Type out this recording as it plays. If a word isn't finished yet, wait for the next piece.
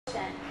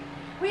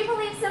We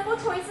believe simple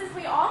choices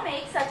we all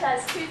make, such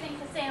as choosing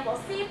sustainable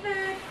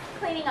seafood,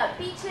 cleaning up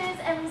beaches,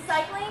 and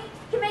recycling,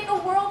 can make a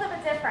world of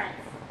a difference.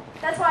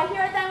 That's why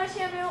here at Dine With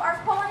Shamu, our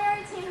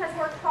culinary team has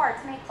worked hard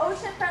to make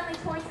ocean-friendly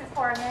choices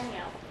for our menu.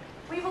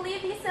 We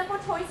believe these simple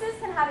choices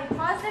can have a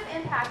positive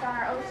impact on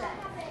our ocean.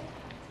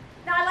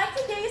 Now I'd like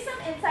to give you some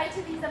insight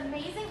to these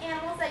amazing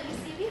animals that you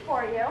see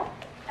before you,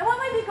 and what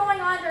might be going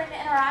on during the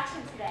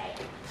interaction today.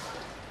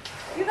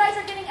 You guys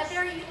are getting a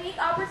very unique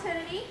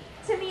opportunity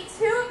to meet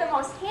two of the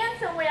most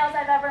handsome whales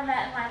I've ever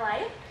met in my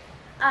life.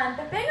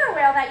 The bigger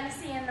whale that you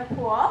see in the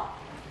pool,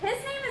 his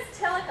name is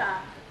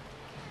Tilikum.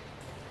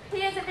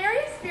 He is a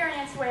very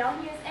experienced whale.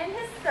 He is in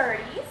his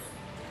 30s.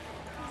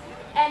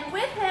 And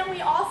with him,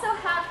 we also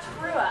have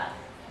Trua.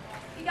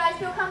 You guys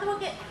feel comfortable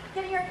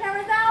getting your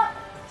cameras out?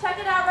 Check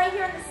it out right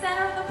here in the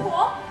center of the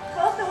pool.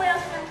 Both the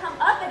whales are going to come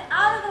up and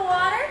out of the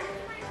water.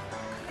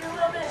 Do a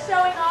little bit of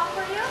showing off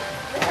for you.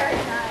 Very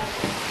nice.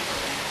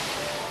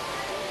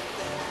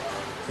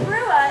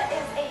 Trua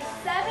is a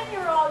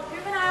 7-year-old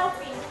juvenile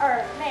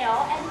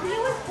male, and he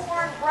was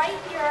born right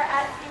here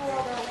at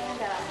SeaWorld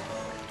Orlando.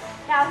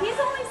 Now, he's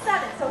only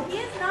 7, so he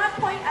is not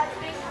quite as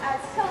big as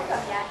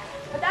Tilikum yet,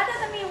 but that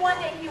doesn't mean one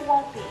day he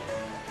won't be.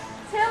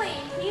 Tilly,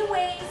 he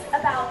weighs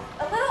about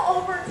a little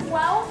over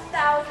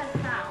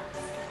 12,000 pounds.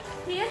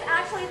 He is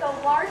actually the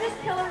largest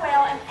killer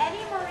whale in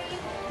any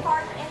marine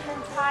park in the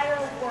entire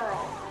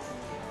world.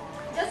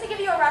 Just to give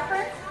you a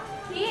reference,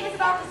 he is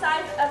about the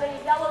size of a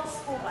yellow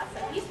school bus,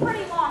 so he's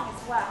pretty long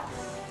as well.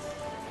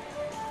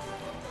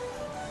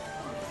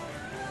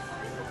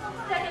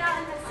 Check it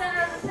out in the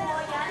center of the pool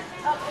again.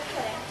 Oh, just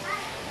kidding.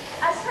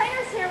 As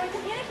trainers here, we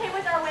communicate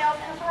with our whales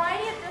in a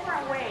variety of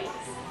different ways.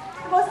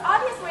 The most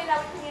obvious way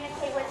that we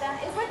communicate with them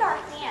is with our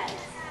hands.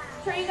 I'm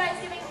sure you guys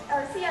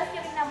see us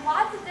giving them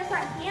lots of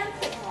different hand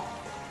signals.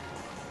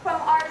 From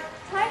our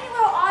tiny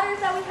little otters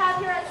that we have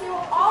here at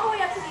SeaWorld all the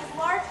way up to these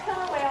large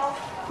killer whales,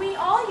 we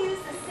all use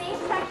the same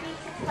technique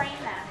to train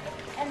them.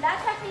 And that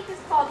technique is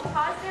called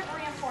positive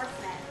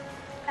reinforcement.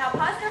 Now,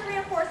 positive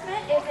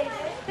reinforcement is a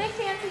big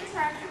fancy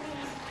term to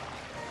mean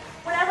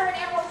whenever an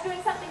animal is doing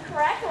something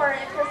correct, or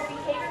if there's a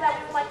behavior that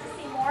we would like to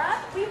see more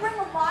of, we bring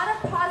a lot of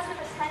positive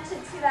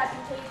attention to that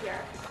behavior.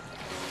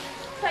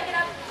 Check it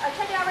out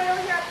right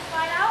over here at the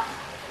slideout.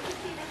 You can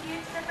see the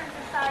huge difference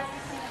in size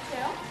between the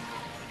two.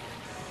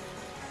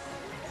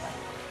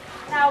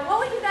 Now, what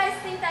would you guys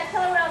think that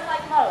killer whales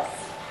like most?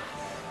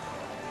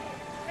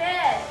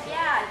 Fish,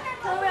 yeah.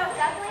 Killer whales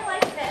definitely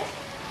like fish,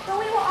 but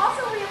we will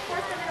also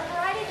reinforce them in a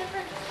variety of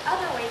different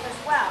other ways as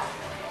well.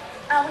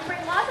 We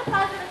bring lots of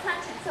positive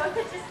attention, so it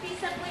could just be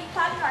simply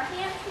clapping our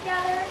hands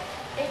together.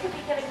 It could be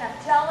giving them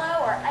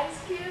jello or ice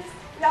cubes.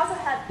 We also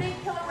have big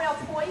killer whale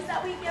toys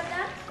that we give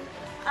them.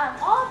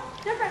 All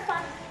different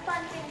fun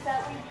things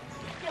that we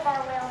give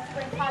our whales to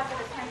bring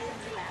positive attention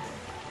to them.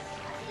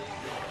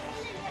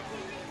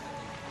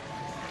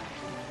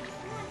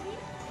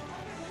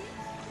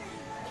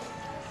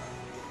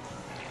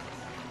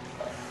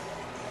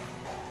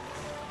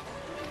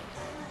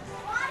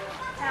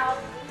 Now,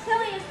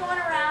 Tilly is going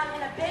around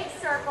in a big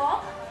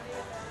circle.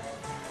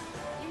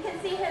 You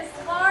can see his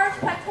large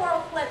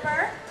pectoral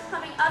flipper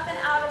coming up and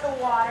out of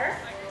the water.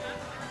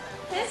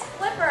 His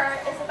flipper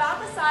is about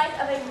the size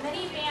of a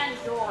minivan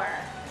door,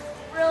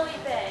 really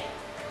big.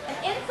 And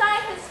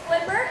inside his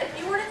flipper, if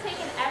you were to take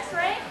an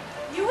x-ray,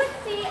 you would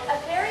see a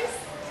very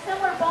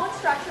similar bone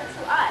structure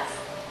to us.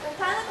 It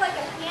kind of look like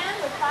a hand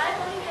with 5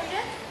 bony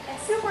digits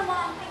and super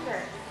long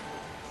fingers.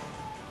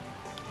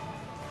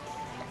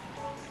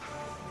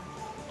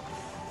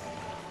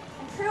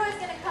 Trua is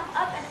going to come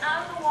up and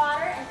out of the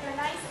water and do a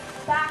nice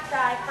back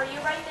dive for you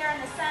right there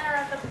in the center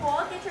of the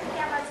pool. Get your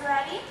cameras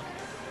ready.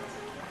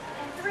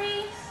 In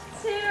 3,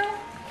 2,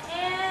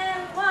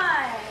 and 1.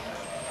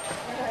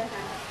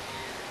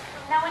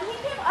 Now when he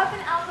came up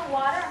and out of the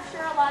water, I'm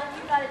sure a lot of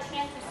you got a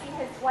chance to see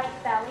his white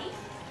belly.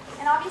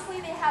 And obviously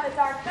they have a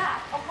dark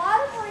back. A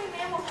lot of marine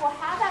mammals will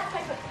have that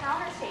type of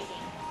counter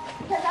shading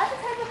because that's a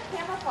type of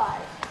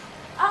camouflage.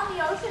 Out in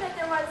the ocean, if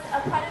there was a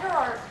predator,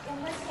 or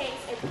in this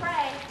case, a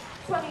prey,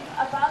 swimming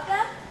above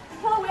them, the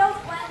killer whales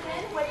blend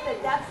in with the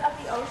depths of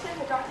the ocean,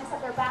 the darkness of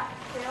their back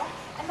too,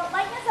 and the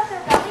lightness of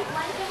their belly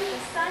blends in with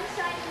the sun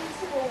shining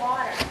into the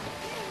water.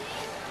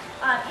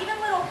 Even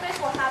little fish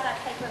will have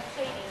that type of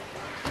shading.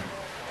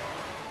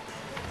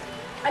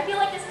 I feel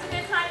like this is a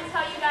good time to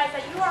tell you guys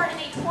that you are in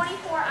a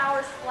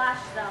 24-hour splash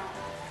zone.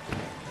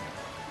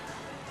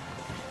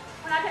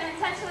 We're not going to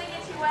intentionally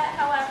get you wet,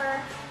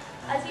 however.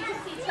 As you can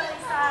see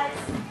Tilly's size,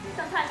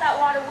 sometimes that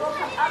water will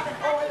come up and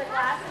over the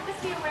glass, so just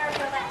be aware of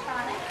your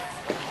electronics.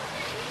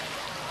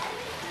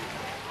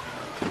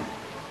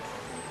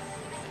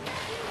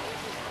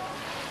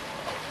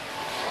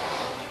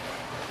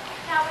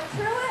 Now with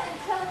Trua and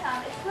Tilikum,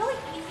 it's really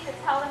easy to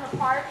tell them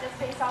apart just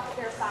based off of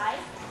their size.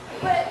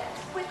 But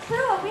with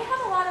Trua, we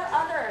have a lot of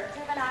other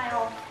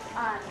juvenile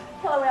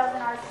killer whales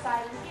in our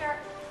society here.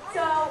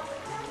 So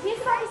he's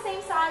about the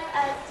same size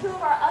as 2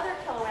 of our other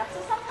killer whales.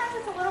 So sometimes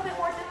it's a little bit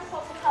more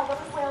difficult to tell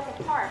those whales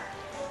apart.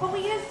 But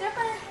we use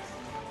different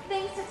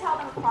things to tell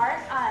them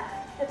apart.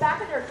 The back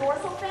of their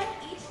dorsal fin,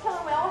 each killer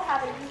whale will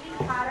have a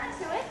unique pattern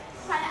to it,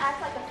 kind of acts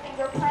like a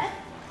fingerprint.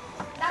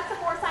 That's a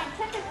more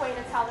scientific way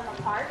to tell them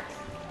apart.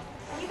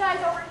 And you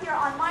guys over here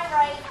on my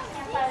right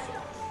hand side,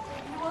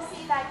 you will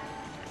see that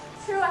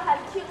Trua has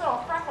a cute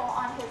little freckle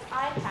on his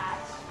eye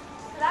patch.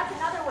 So that's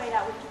another way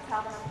that we can tell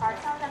them apart.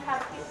 Some of them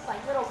have cute,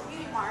 like little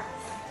beauty marks.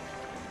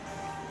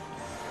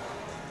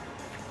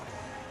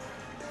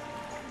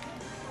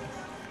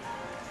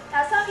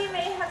 Now some of you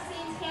may have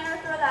seen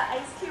Tanner throw that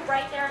ice cube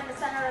right there in the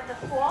center of the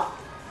pool.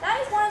 That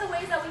is one of the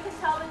ways that we can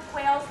tell the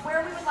whales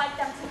where we would like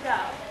them to go.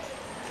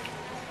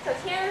 So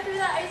Tanner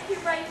threw that ice cube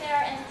right there,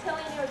 and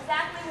Tilly knew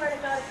exactly where to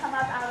go to come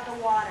up out of the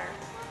water.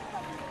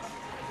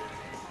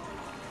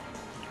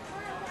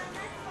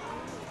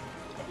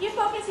 If you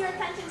focus your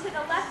attention to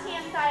the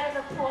left-hand side of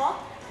the pool,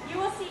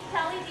 you will see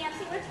Kelly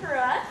dancing with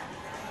Trua.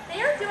 They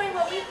are doing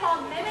what we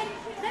call mimic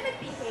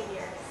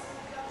behaviors.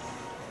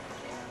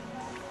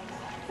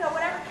 So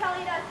whatever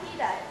Kelly does, he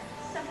does.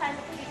 Sometimes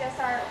it could be just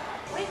our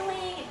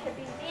wiggling, it could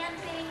be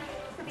dancing,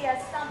 it could be us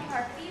stomping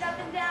our feet up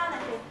and down,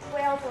 and the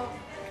whales will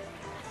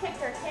kick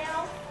their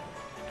tails.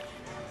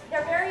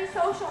 They're very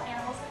social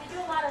animals, so they do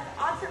a lot of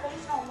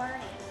observational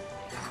learning.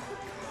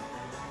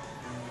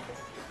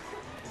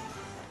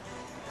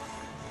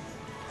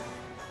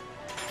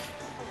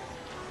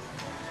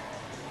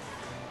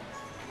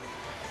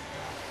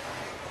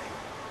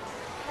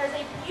 There's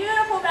a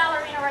beautiful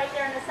ballerina right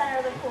there in the center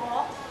of the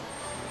pool.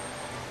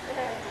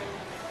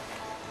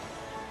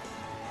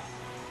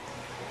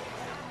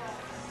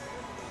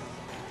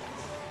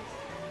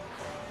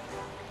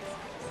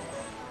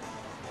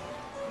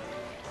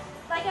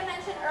 Like I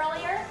mentioned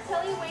earlier,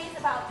 Tilly weighs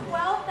about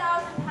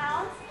 12,000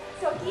 pounds,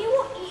 so he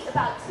will eat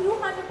about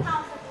 200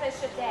 pounds of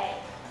fish a day.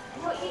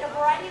 And he'll eat a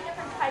variety of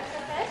different types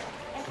of fish,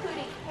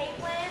 including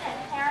capelin and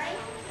herring.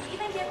 We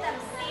even give them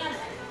salmon.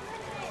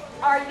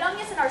 Our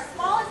youngest and our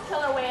smallest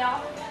killer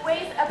whale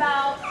weighs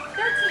about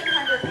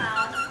 1,300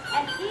 pounds,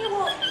 and he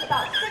will eat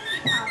about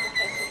 60 pounds of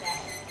fish a day.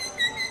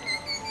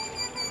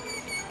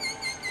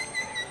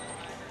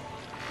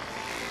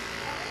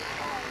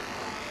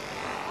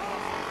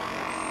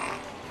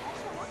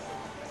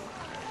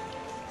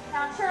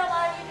 Now I'm sure a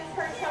lot of you just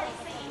heard Tilly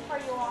singing for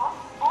you all.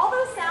 All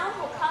those sounds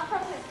will come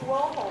from his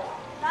blowhole.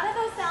 None of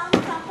those sounds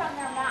come from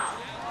their mouth.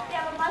 They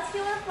have a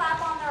muscular flap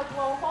on their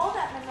blowhole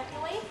that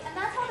manipulates, and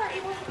that's how they're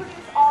able to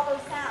produce all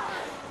those sounds.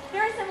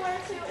 Very similar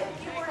to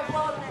if you were to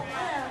blow up a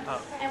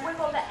balloon and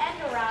wiggle the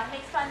end around,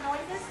 makes fun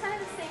noises, kind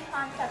of the same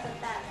concept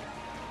with them.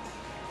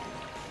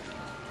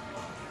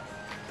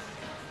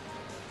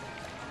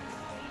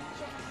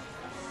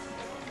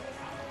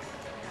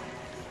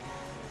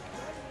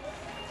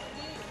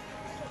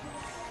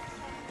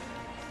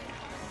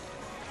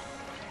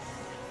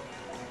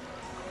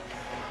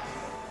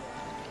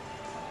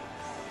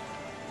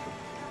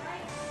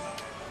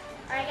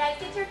 Alright guys,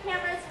 get your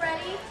cameras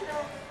ready to the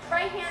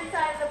right-hand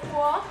side of the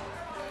pool.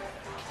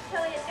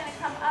 Tilly is going to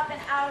come up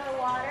and out of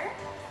the water.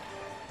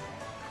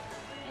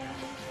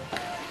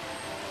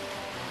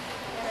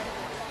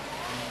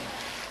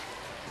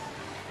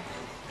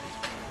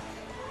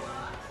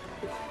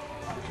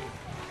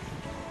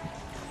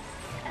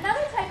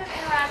 Another type of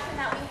interaction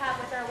that we have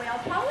with our whales,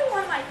 probably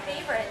one of my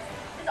favorites,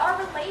 is our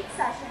relate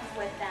sessions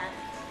with them.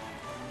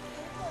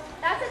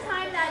 That's a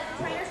time that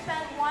the trainer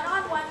spends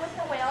one-on-one with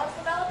the whales,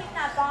 developing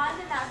that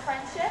bond and that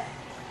friendship,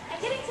 and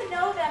getting to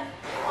know them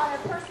on a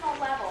personal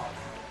level.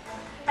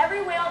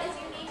 Every whale is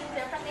unique and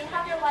different. They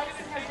have their likes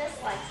and their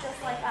dislikes,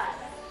 just like us.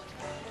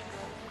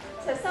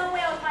 So some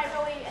whales might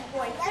really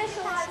enjoy fish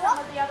a lot, some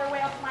of the other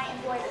whales might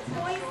enjoy the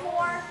toys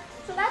more.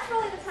 So that's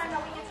really the time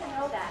that we get to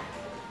know that.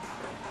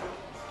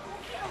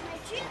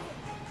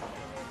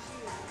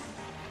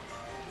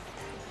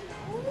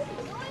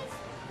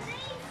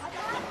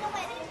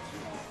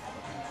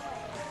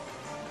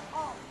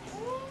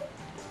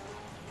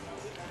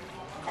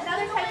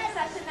 Another type of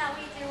session that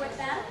we do with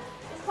them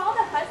is called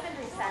a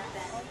husbandry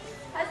session.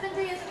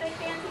 Husbandry is a big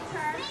fancy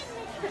term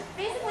to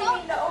basically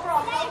mean the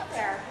overall health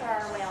care for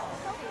our whales.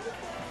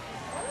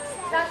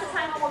 That's the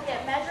time when we'll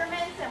get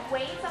measurements and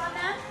weights on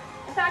them.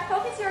 In fact,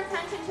 focus your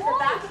attention to the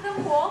back of the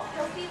pool.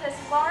 You'll see this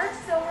large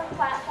silver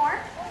platform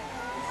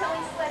until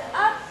he slid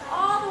up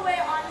all the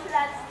way onto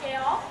that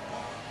scale.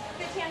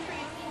 Good chance for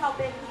you to see how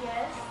big he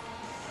is.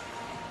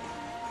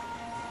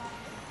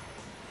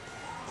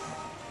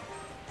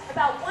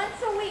 About once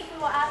a week,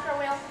 we will ask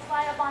our whales to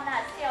slide up on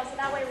that scale, so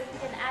that way we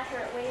can get an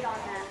accurate weight on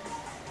them.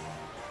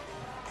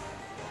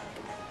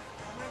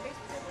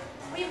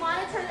 We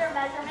monitor their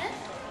measurements,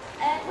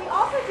 and we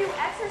also do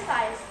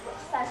exercise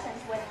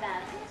sessions with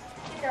them.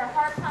 Get their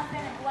heart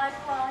pumping and blood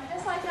flowing,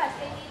 just like us.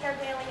 They need their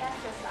daily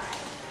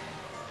exercise.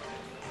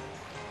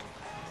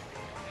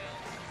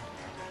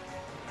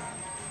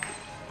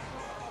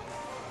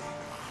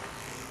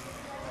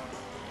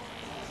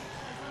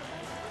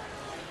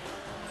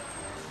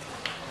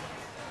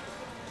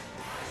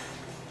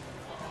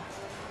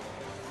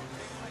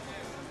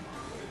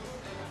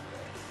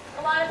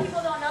 A lot of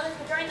people don't know this,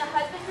 but during the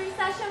husbandry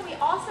session, we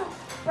also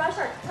brush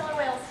our killer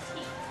whale's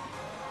teeth.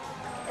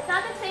 It's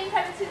not the same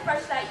type of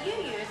toothbrush that you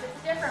use.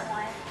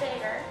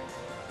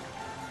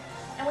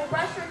 And we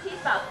brush your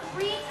teeth about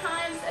 3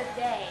 times a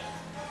day.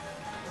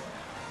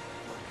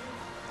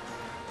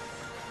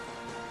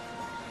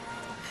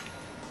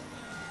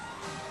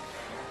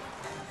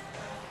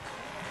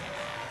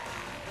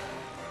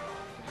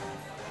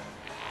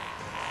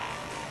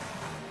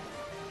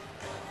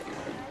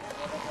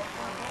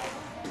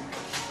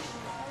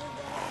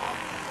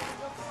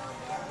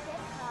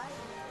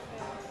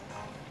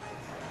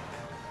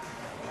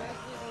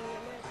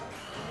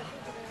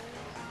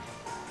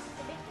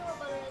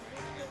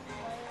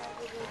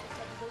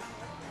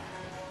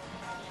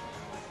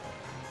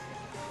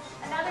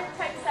 Another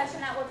type of session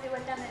that we'll do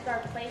with them is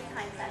our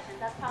playtime session.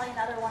 That's probably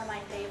another one of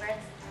my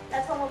favorites.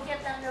 That's when we'll give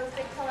them those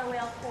big killer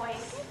whale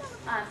toys.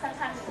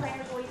 Sometimes the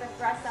trainers will even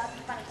dress up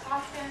in funny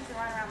costumes and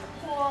run around the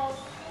pools.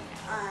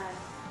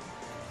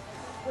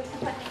 We can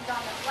put things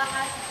on the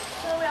glass.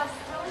 Killer whales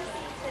really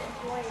seem to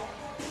enjoy it.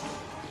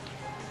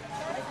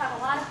 We just have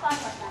a lot of fun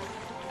with them.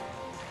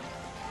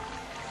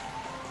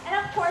 And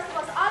of course, the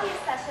most obvious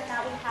session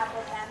that we have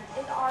with them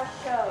is our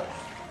shows.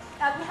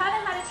 Now, if you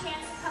haven't had a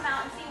chance to come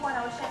out and see One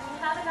Ocean, we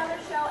have another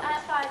show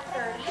at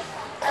 5:30.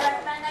 I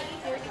recommend that you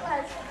do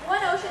because One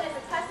Ocean is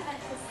a testament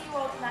to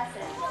SeaWorld's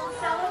message.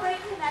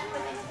 Celebrate, connect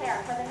with, and care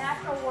for the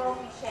natural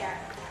world we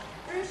share.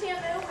 Through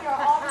Shamu, we are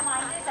all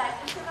reminded that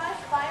each of us,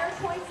 by our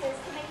choices,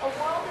 can make a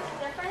world of a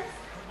difference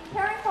in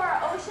caring for our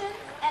oceans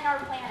and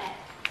our planet.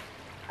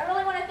 I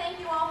really want to thank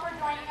you all for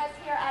joining us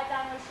here at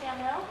Dine With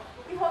Shamu.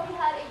 We hope you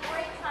had a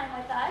great time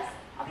with us.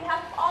 On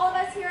behalf of all of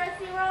us here at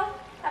SeaWorld,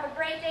 have a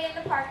great day in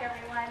the park,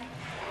 everyone.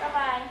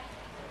 Bye-bye.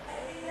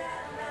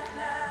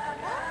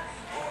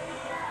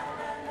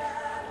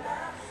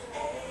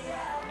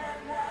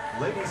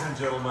 Ladies and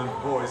gentlemen,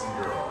 boys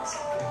and girls,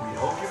 we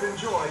hope you've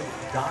enjoyed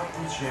Dine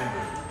With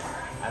Shamu.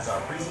 As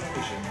our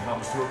presentation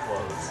comes to a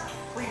close,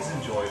 please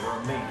enjoy the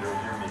remainder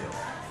of your meal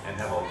and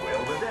have a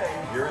whale of a day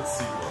here at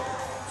SeaWorld.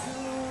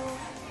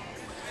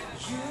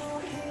 Do you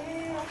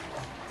hear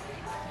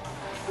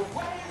the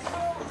waves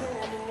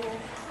rolling in,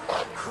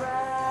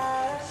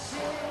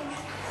 crashing?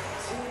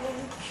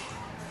 Take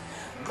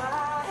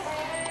my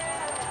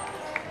hand,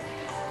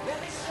 let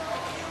me show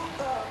you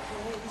a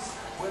place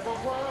where the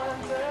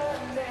wonder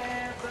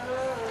never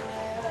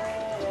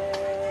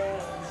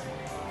ends.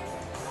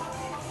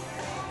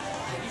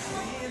 Can you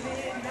feel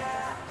it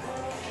now?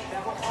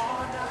 That we're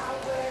on our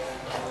way,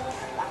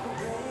 like a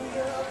ray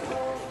of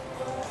hope,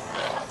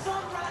 a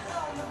sunrise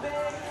on the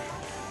bay.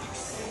 You can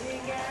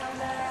sing out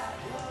loud,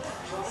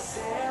 join the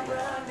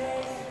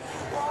serenade.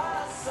 What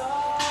a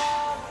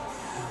song,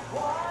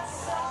 what a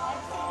song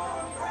for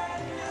a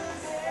brand new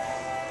day.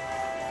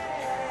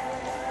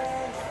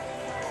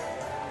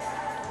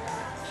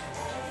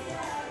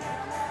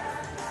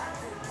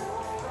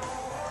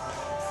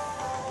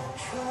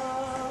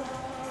 Come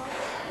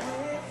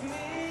with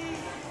me,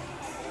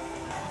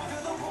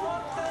 feel the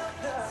warmth of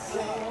the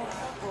sun,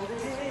 hold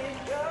it in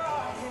your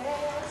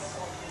hands.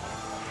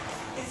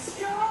 It's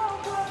your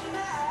world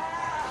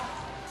now,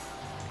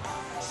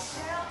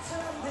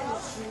 shelter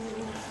lives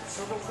you,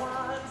 so the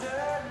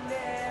wonder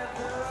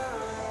never